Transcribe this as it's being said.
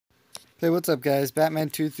Hey, what's up, guys?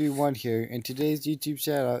 Batman231 here, and today's YouTube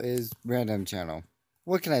channel is Random Channel.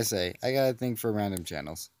 What can I say? I got a thing for random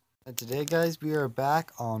channels. And today, guys, we are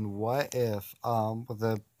back on What If, with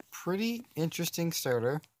a pretty interesting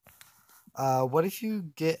starter. What if you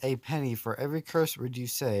get a penny for every curse word you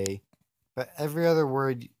say, but every other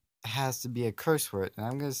word has to be a curse word? And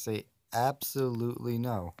I'm going to say absolutely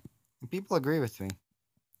no. And people agree with me.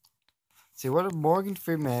 See, what if Morgan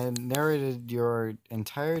Freeman narrated your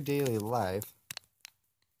entire daily life?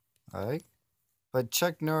 Alright? But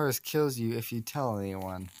Chuck Norris kills you if you tell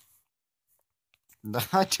anyone.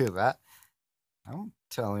 I do that. I won't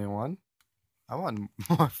tell anyone. I want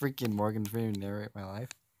more freaking Morgan Freeman to narrate my life.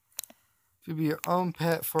 To be your own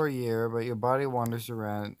pet for a year, but your body wanders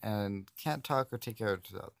around and can't talk or take care of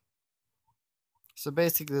itself. So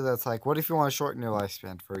basically, that's like, what if you want to shorten your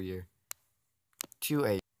lifespan for a year? To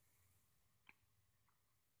 8.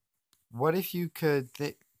 What if you could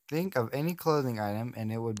think of any clothing item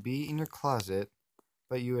and it would be in your closet,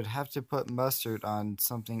 but you would have to put mustard on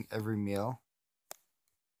something every meal?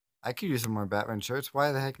 I could use some more Batman shirts.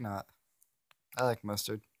 Why the heck not? I like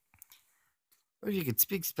mustard. Or you could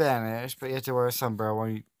speak Spanish, but you have to wear a sombrero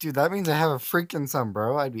when you... Dude, that means I have a freaking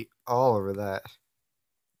sombrero. I'd be all over that.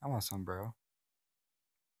 I want a sombrero.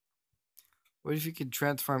 What if you could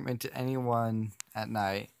transform into anyone at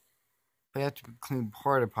night, but you have to clean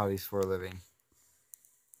porta potties for a living?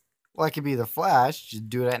 Well, I could be the Flash, just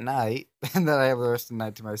do it at night, and then I have the rest of the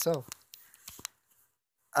night to myself.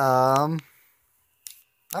 That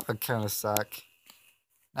would kind of suck.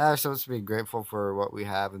 I'm supposed to be grateful for what we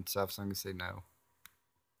have and stuff, so I'm going to say no.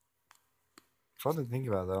 Fun to think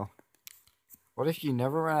about, though. What if you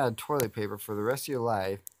never run out of toilet paper for the rest of your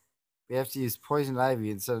life, but you have to use poison ivy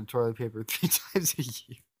instead of toilet paper 3 times a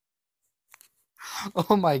year?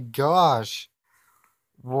 Oh my gosh.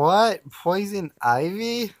 What? Poison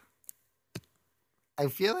ivy? I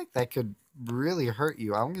feel like that could really hurt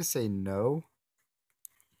you. I'm going to say no.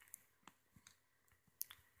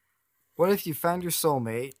 What if you found your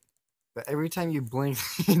soulmate, but every time you blink,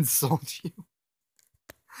 they insult you?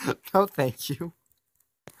 No, thank you.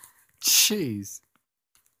 Jeez.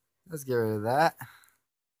 Let's get rid of that.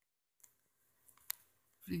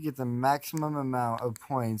 If you get the maximum amount of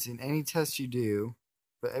points in any test you do,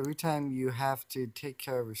 but every time you have to take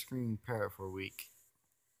care of a screaming parrot for a week.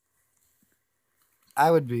 I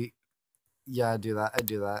would be... Yeah, I'd do that. I'd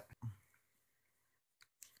do that.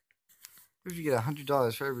 If you get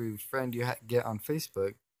 $100 for every friend you get on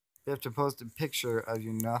Facebook, you have to post a picture of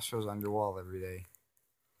your nostrils on your wall every day.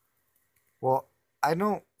 Well, I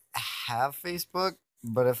don't have Facebook,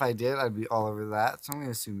 but if I did, I'd be all over that. So I'm going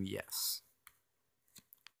to assume yes.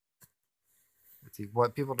 Let's see.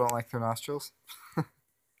 What? People don't like their nostrils?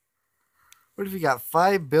 What if you got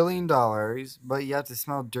 $5 billion, but you have to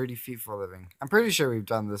smell dirty feet for a living? I'm pretty sure we've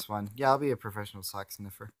done this one. Yeah, I'll be a professional sock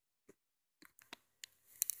sniffer.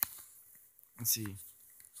 Let's see.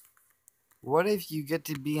 What if you get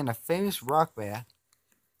to be in a famous rock band,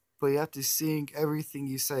 but you have to sing everything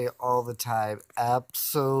you say all the time?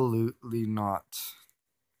 Absolutely not.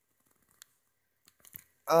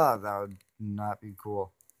 Oh, that would not be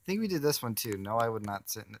cool. I think we did this one too. No, I would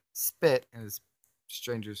not spit in a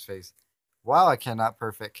stranger's face. Wow, I cannot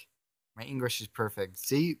perfect. My English is perfect.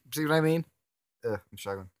 See what I mean? I'm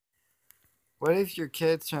struggling. What if your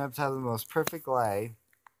kids turn up to have the most perfect life,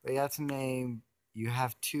 but you have to name... You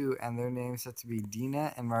have 2, and their names have to be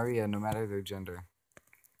Dina and Maria, no matter their gender.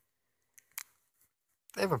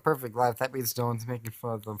 They have a perfect life. That means no one's making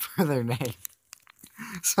fun of them for their name.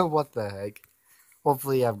 So what the heck?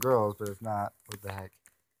 Hopefully you have girls, but if not, what the heck?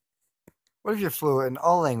 What if you're fluent in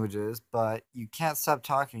all languages, but you can't stop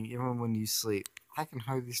talking even when you sleep? I can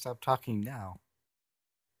hardly stop talking now.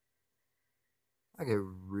 That get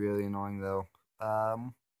really annoying, though.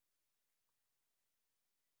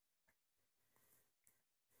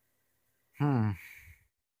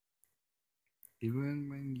 Even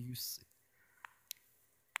when you sleep.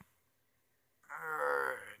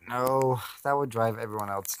 No, that would drive everyone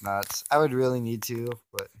else nuts. I would really need to,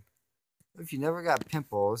 but if you never got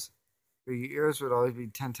pimples, or your ears would always be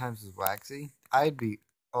 10 times as waxy, I'd be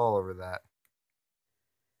all over that.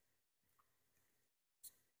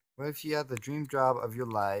 What if you had the dream job of your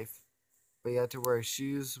life, but you had to wear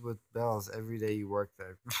shoes with bells every day you work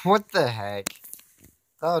there? What the heck?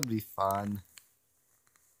 That would be fun.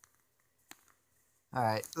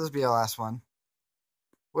 Alright, this will be our last one.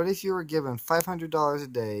 What if you were given $500 a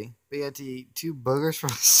day, but you had to eat 2 boogers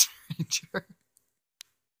from a stranger?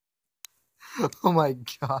 Oh my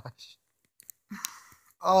gosh.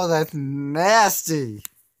 Oh, that's nasty.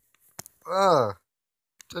 Ugh.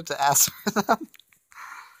 Do I have to ask for them?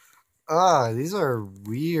 These are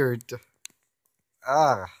weird.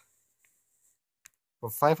 Ah,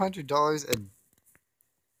 well, $500 and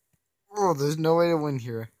oh, there's no way to win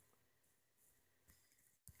here.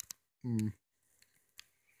 Hmm.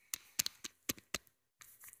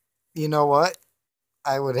 You know what?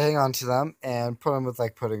 I would hang on to them and put them with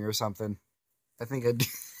like pudding or something. I think I'd do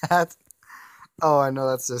that. Oh, I know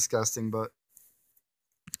that's disgusting, but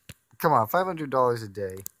come on, $500 a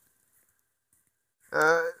day.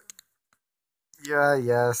 Uh, yeah,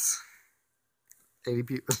 yes. 80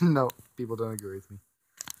 people. No, people don't agree with me.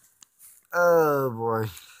 Oh boy,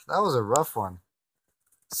 that was a rough one.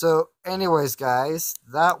 So, anyways, guys,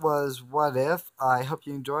 that was What If. I hope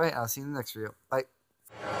you enjoy it. I'll see you in the next video.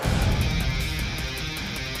 Bye.